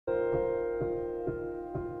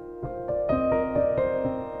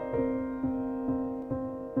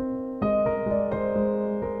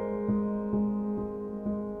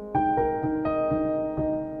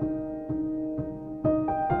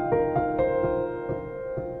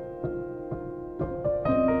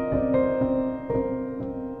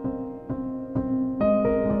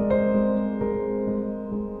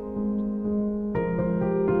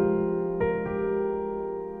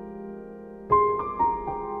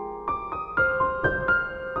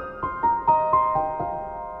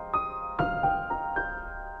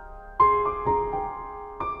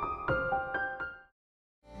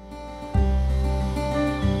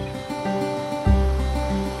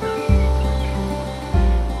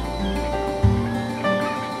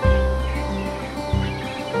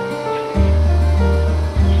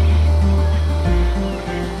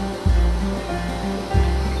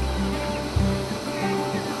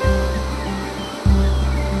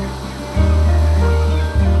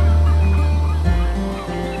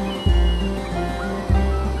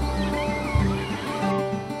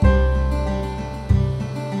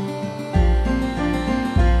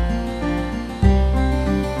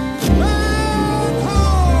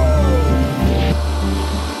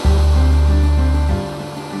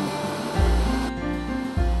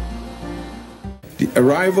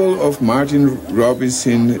arrival of Martin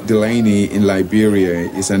Delany in Liberia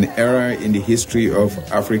is an era in the history of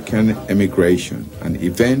African emigration, an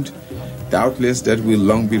event doubtless that will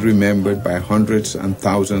long be remembered by hundreds and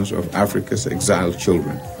thousands of Africa's exiled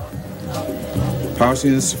children.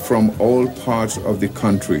 Persons from all parts of the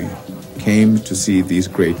country came to see these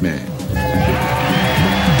great men.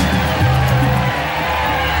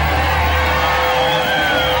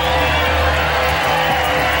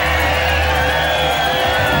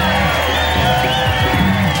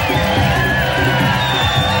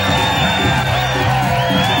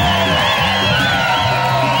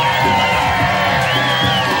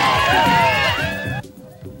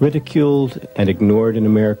 Ridiculed and ignored in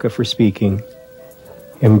America for speaking,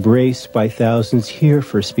 embraced by thousands here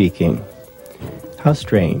for speaking. How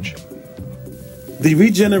strange. The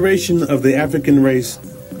regeneration of the African race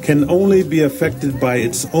can only be affected by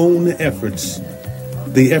its own efforts,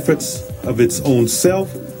 the efforts of its own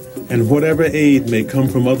self, and whatever aid may come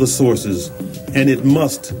from other sources. And it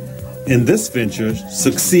must, in this venture,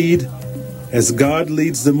 succeed as God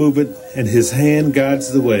leads the movement and His hand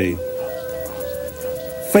guides the way.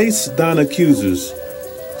 Face thine accusers,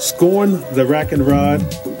 scorn the rack and rod.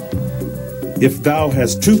 If thou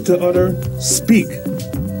hast truth to utter, speak,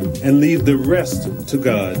 and leave the rest to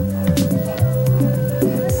God.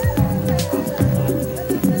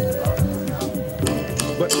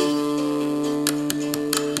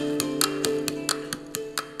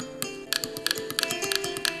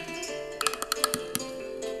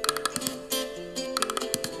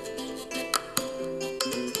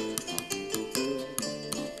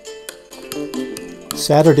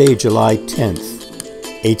 Saturday, July 10th,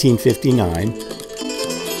 1859.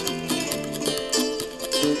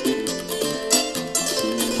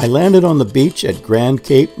 I landed on the beach at Grand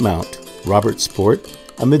Cape Mount, Robertsport,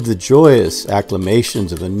 amid the joyous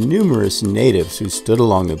acclamations of the numerous natives who stood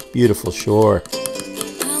along the beautiful shore.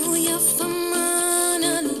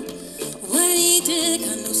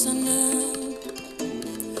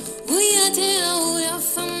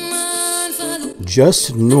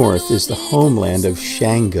 Just north is the homeland of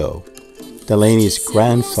Shango, Delany's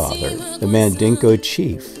grandfather, the Mandingo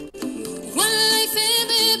chief.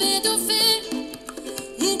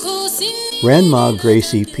 Grandma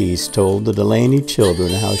Gracie Peace told the Delany children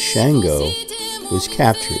how Shango was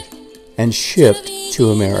captured and shipped to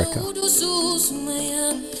America.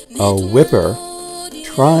 A whipper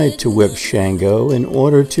tried to whip Shango in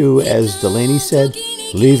order to, as Delany said,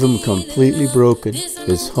 leave him completely broken,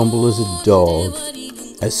 as humble as a dog,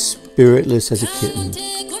 as spiritless as a kitten.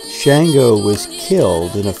 Shango was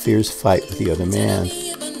killed in a fierce fight with the other man.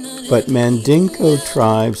 But Mandingo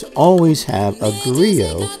tribes always have a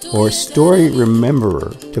griot, or story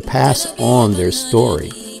rememberer, to pass on their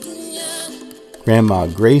story. Grandma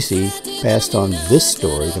Gracie passed on this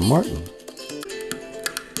story to Martin.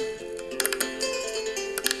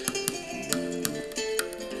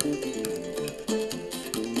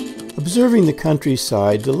 Observing the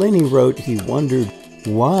countryside, Delany wrote he wondered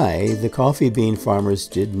why the coffee bean farmers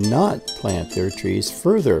did not plant their trees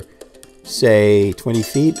further, say 20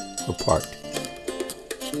 feet apart.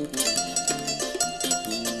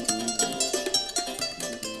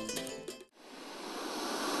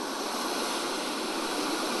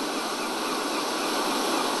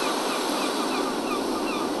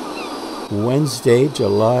 Wednesday,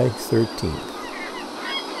 July 13th.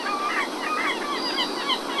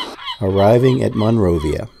 Arriving at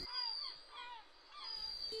Monrovia.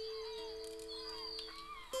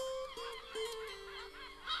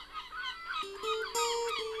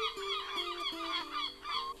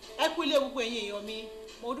 Ẹ kú ilé gbogbo ẹ̀yin èèyàn mi,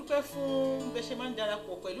 mo dúpẹ́ fún bẹ́ ṣe máa ń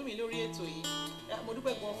darapọ̀ pẹ̀lú mi lórí ètò yìí. Mo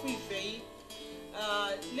dúpẹ́ gan fún ìfẹ́ yín.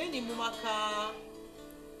 Lẹ́yìn mo máa ka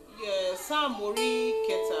Sáàmù orí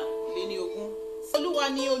 23. Olúwa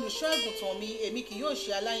ni olùṣọ́ àgùntàn mi, èmi kì yóò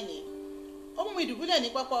ṣe aláìní. Ó mú mi dùbúlẹ̀ ní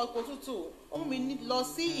pápá oko tútù, ó mú mi lọ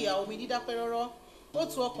sí ìhà omi dídákẹ́ rọ́rọ́, ó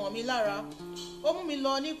tu ọkàn mi lára, ó mú mi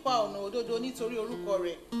lọ nípa ọ̀nà òdodo nítorí orúkọ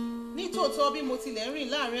rẹ̀. Nítòótọ́ bí mo tilẹ̀ ń rìn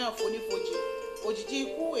láàrin àfonífojì, òjìji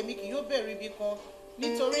ikú èmi kì yóò bẹ̀rù ibi kan,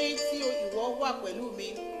 nítorí tí ìwọ wà pẹ̀lú mi,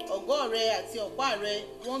 ọ̀gọ́ rẹ àti ọ̀pá rẹ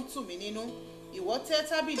wọ́n ń tù mí nínú. Ìwọ tẹ́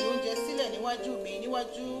tábìlì oúnjẹ sílẹ̀ níwájú mi, ní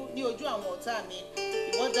ojú àwọn ọ̀tá mi.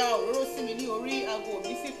 Ìwọ dà òróró sí mi ní orí, ago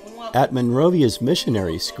mi sì kún àpò. At Monrovia's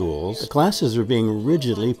missionary schools, the classes are being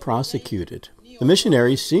rigidly prosecuted. The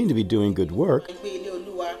missionaries seem to be doing good work.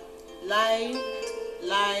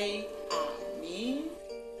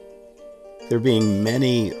 There being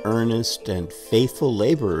many earnest and faithful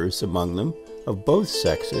laborers among them, of both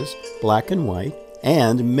sexes, black and white,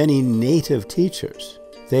 and many native teachers.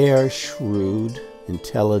 They are shrewd,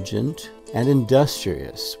 intelligent, and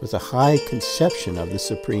industrious, with a high conception of the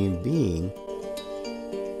Supreme Being,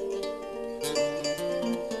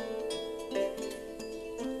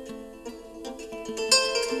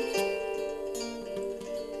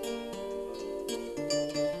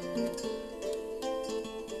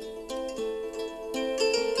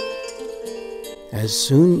 as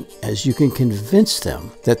soon as you can convince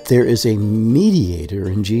them that there is a mediator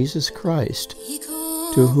in Jesus Christ,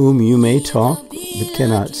 to whom you may talk but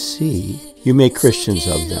cannot see, you make Christians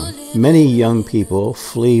of them. Many young people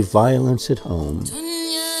flee violence at home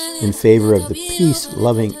in favor of the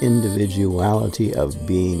peace-loving individuality of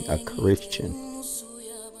being a Christian.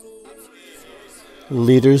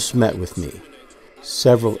 Leaders met with me.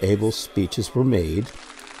 Several able speeches were made.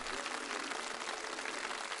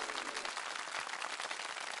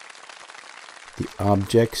 The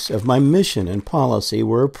objects of my mission and policy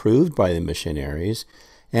were approved by the missionaries,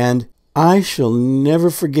 and I shall never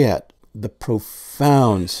forget the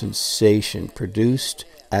profound sensation produced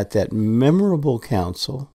at that memorable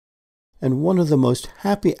council, and one of the most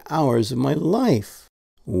happy hours of my life,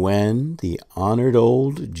 when the honored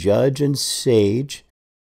old judge and sage,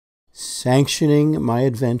 sanctioning my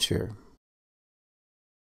adventure,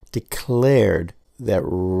 declared that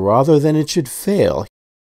rather than it should fail,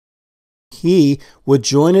 he would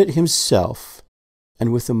join it himself,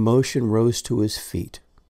 and with emotion rose to his feet.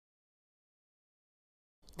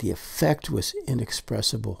 The effect was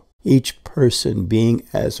inexpressible, each person being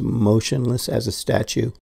as motionless as a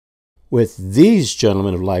statue. With these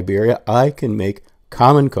gentlemen of Liberia, I can make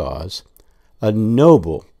common cause, a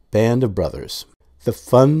noble band of brothers. The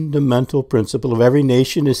fundamental principle of every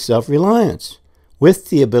nation is self-reliance, with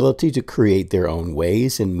the ability to create their own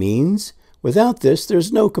ways and means. Without this,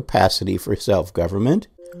 there's no capacity for self-government.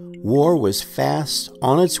 War was fast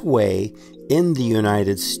on its way in the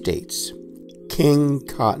United States. King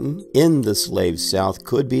Cotton in the slave South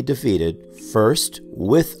could be defeated, first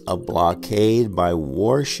with a blockade by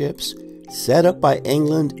warships set up by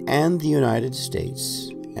England and the United States,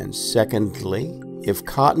 and secondly, if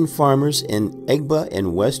cotton farmers in Egba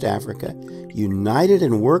in West Africa united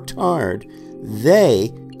and worked hard,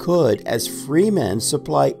 they could, as free men,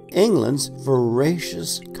 supply England's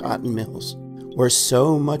voracious cotton mills, where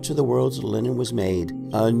so much of the world's linen was made.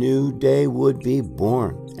 A new day would be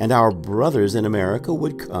born, and our brothers in America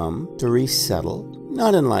would come to resettle,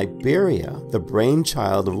 not in Liberia, the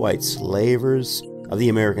brainchild of white slavers of the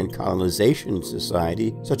American Colonization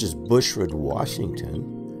Society, such as Bushrod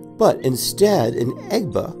Washington, but instead in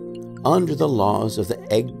Egba, under the laws of the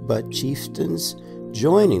Egba chieftains,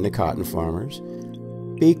 joining the cotton farmers,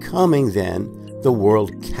 becoming then the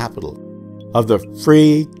world capital of the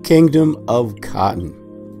free kingdom of cotton.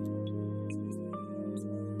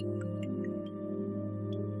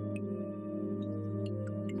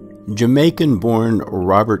 Jamaican-born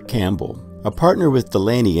Robert Campbell, a partner with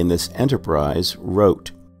Delany in this enterprise,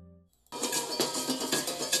 wrote,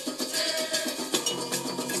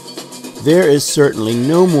 "There is certainly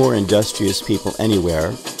no more industrious people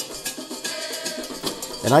anywhere,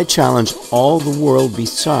 and I challenge all the world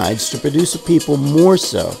besides to produce a people more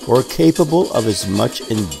so, or capable of as much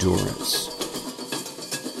endurance.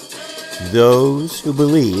 Those who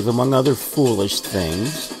believe, among other foolish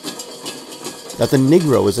things, that the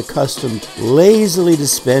Negro is accustomed lazily to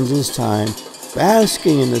spend his time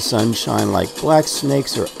basking in the sunshine like black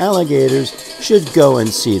snakes or alligators should go and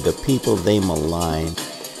see the people they malign.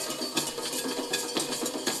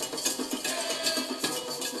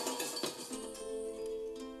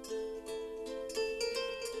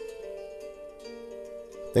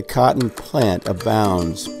 The cotton plant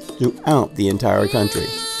abounds throughout the entire country,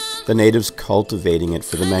 the natives cultivating it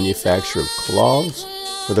for the manufacture of cloths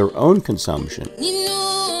for their own consumption.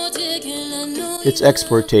 Its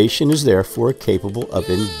exportation is therefore capable of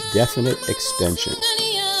indefinite extension.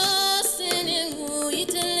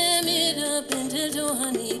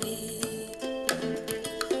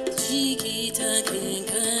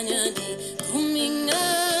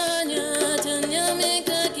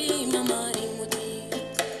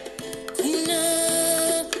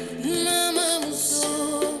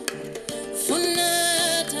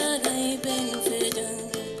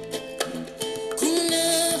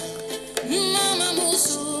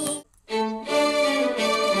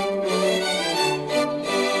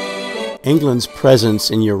 England's presence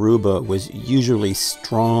in Yoruba was usually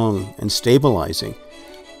strong and stabilizing,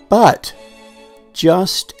 but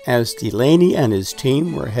just as Delany and his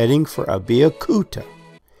team were heading for Abeokuta,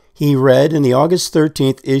 he read in the August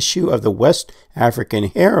 13th issue of the West African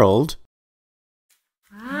Herald,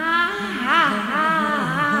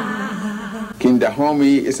 King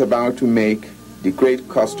Dahomey is about to make the great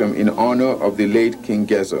custom in honor of the late King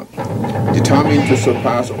Gezo. Determined to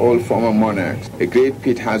surpass all former monarchs, a great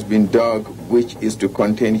pit has been dug which is to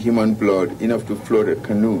contain human blood enough to float a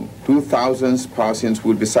canoe. 2,000 persons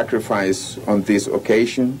will be sacrificed on this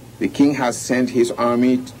occasion. The king has sent his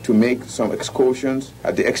army to make some excursions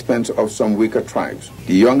at the expense of some weaker tribes.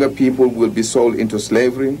 The younger people will be sold into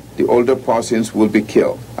slavery. The older persons will be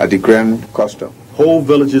killed at the grand custom. Whole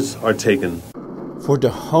villages are taken. For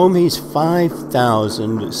Dahome's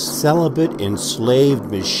 5,000 celibate,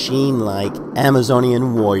 enslaved, machine-like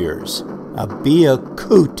Amazonian warriors,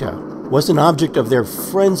 Abeokuta was an object of their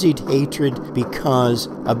frenzied hatred because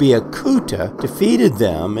Abeokuta defeated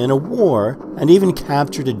them in a war and even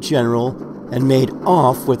captured a general and made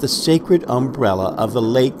off with the sacred umbrella of the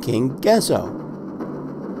late King Gezo.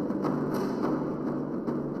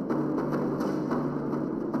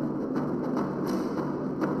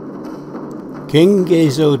 King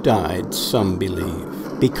Gezo died, some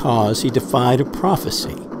believe, because he defied a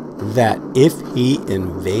prophecy that if he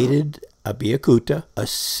invaded Abeokuta, a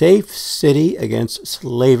safe city against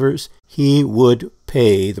slavers, he would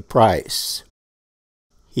pay the price.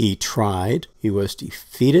 He tried, he was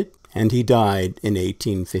defeated, and he died in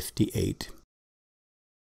 1858.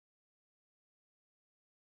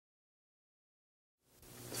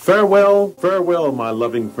 Farewell, farewell, my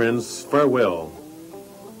loving friends, farewell.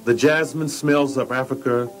 The jasmine smells of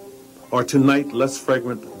Africa are tonight less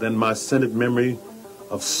fragrant than my scented memory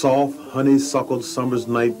of soft, honey-suckled summer's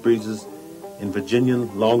night breezes in Virginia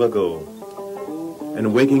long ago,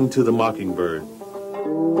 and waking to the mockingbird.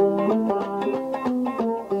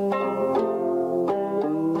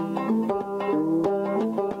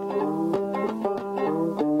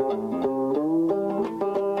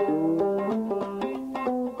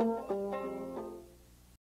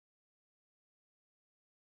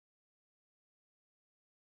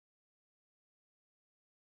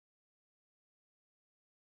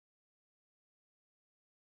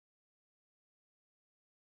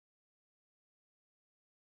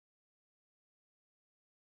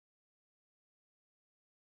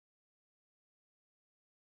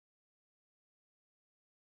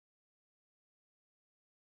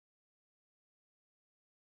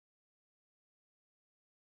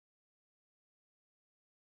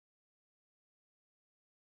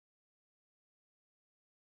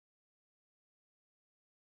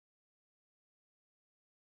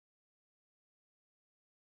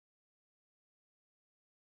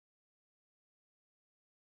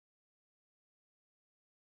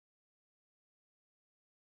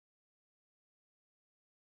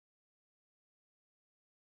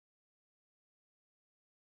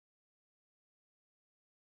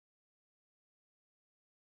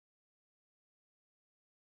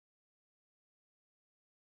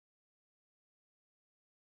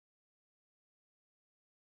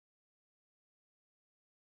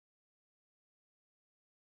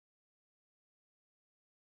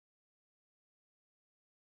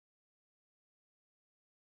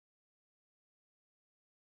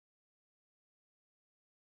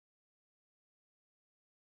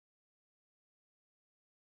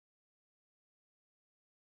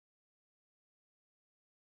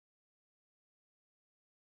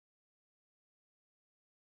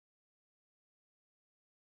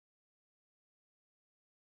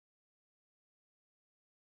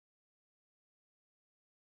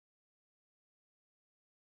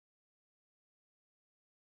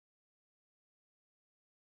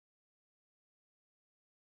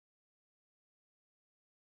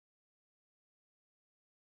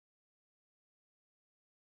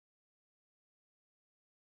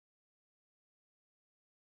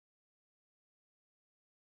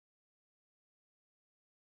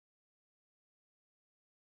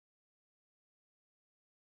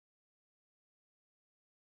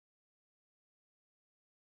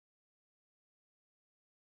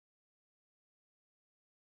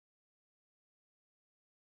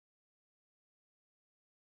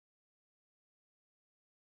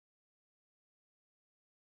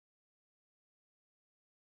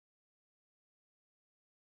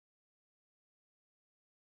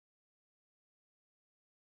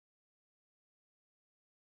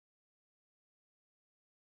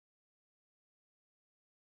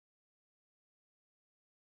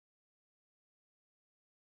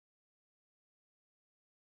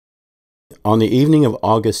 On the evening of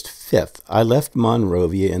August 5th, I left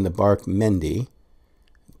Monrovia in the bark Mendy,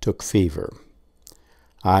 took fever.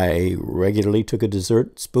 I regularly took a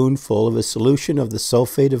dessert spoonful of a solution of the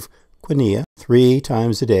sulfate of quinine 3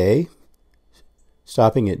 times a day,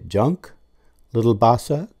 stopping at Junk, Little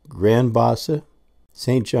Bassa, Grand Bassa,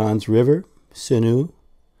 St. John's River, Sinu,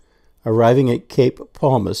 arriving at Cape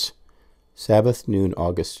Palmas, Sabbath noon,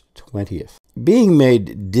 August 20th. Being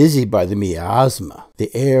made dizzy by the miasma,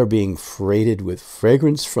 the air being freighted with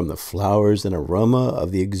fragrance from the flowers and aroma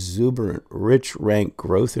of the exuberant, rich, rank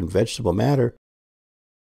growth in vegetable matter,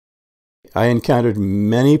 I encountered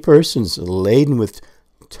many persons laden with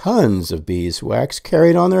tons of beeswax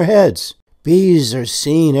carried on their heads. Bees are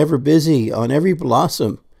seen ever busy on every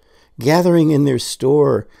blossom, gathering in their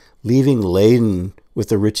store, leaving laden with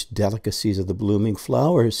the rich delicacies of the blooming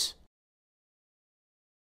flowers.